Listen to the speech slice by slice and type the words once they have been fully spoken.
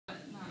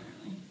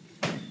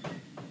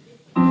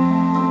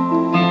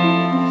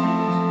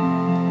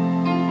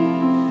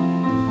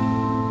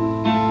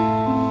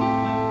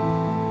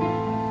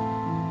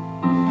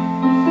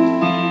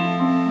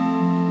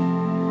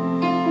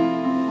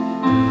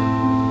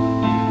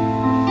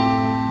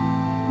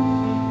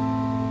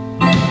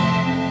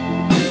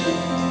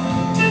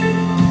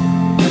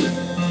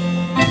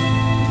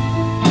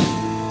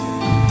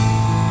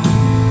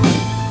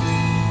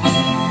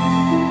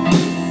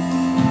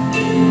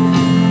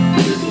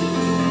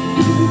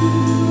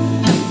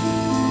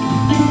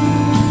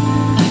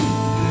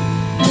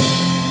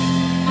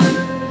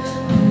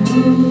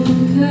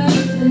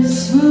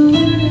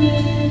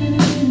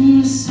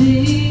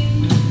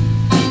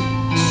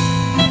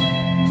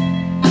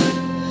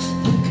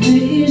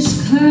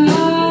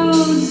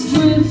Clouds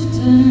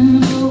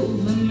drifting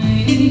over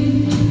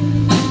me.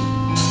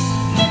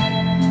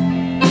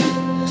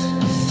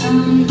 I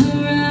found the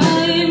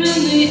rhyme in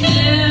the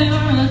air,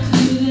 I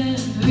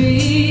couldn't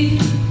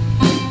breathe.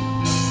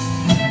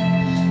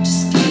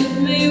 Just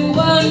give me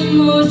one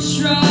more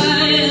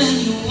try and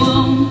you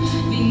won't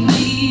be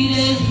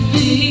needing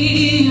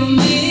me or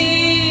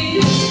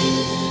me.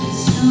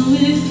 So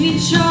if you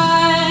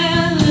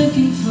try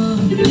looking for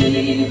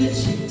me but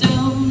you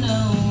don't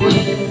know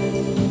where,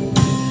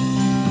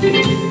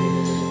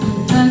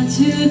 back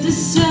to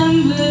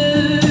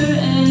December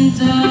and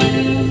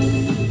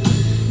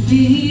I'll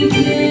be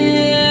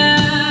there.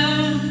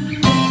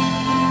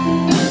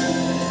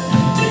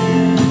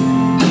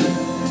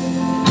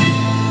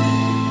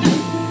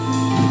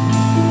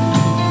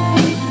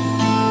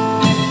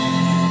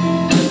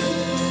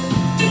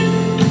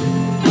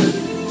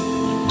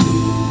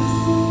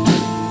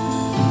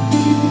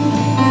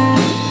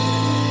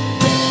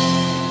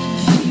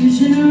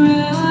 Confusion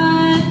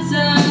rides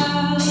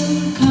out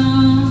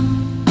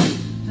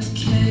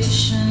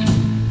complication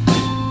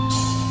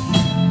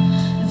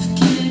of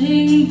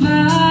getting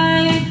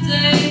by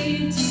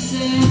day to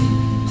day.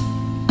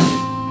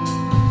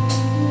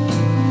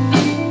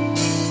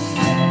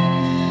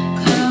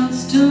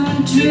 Clouds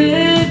don't drift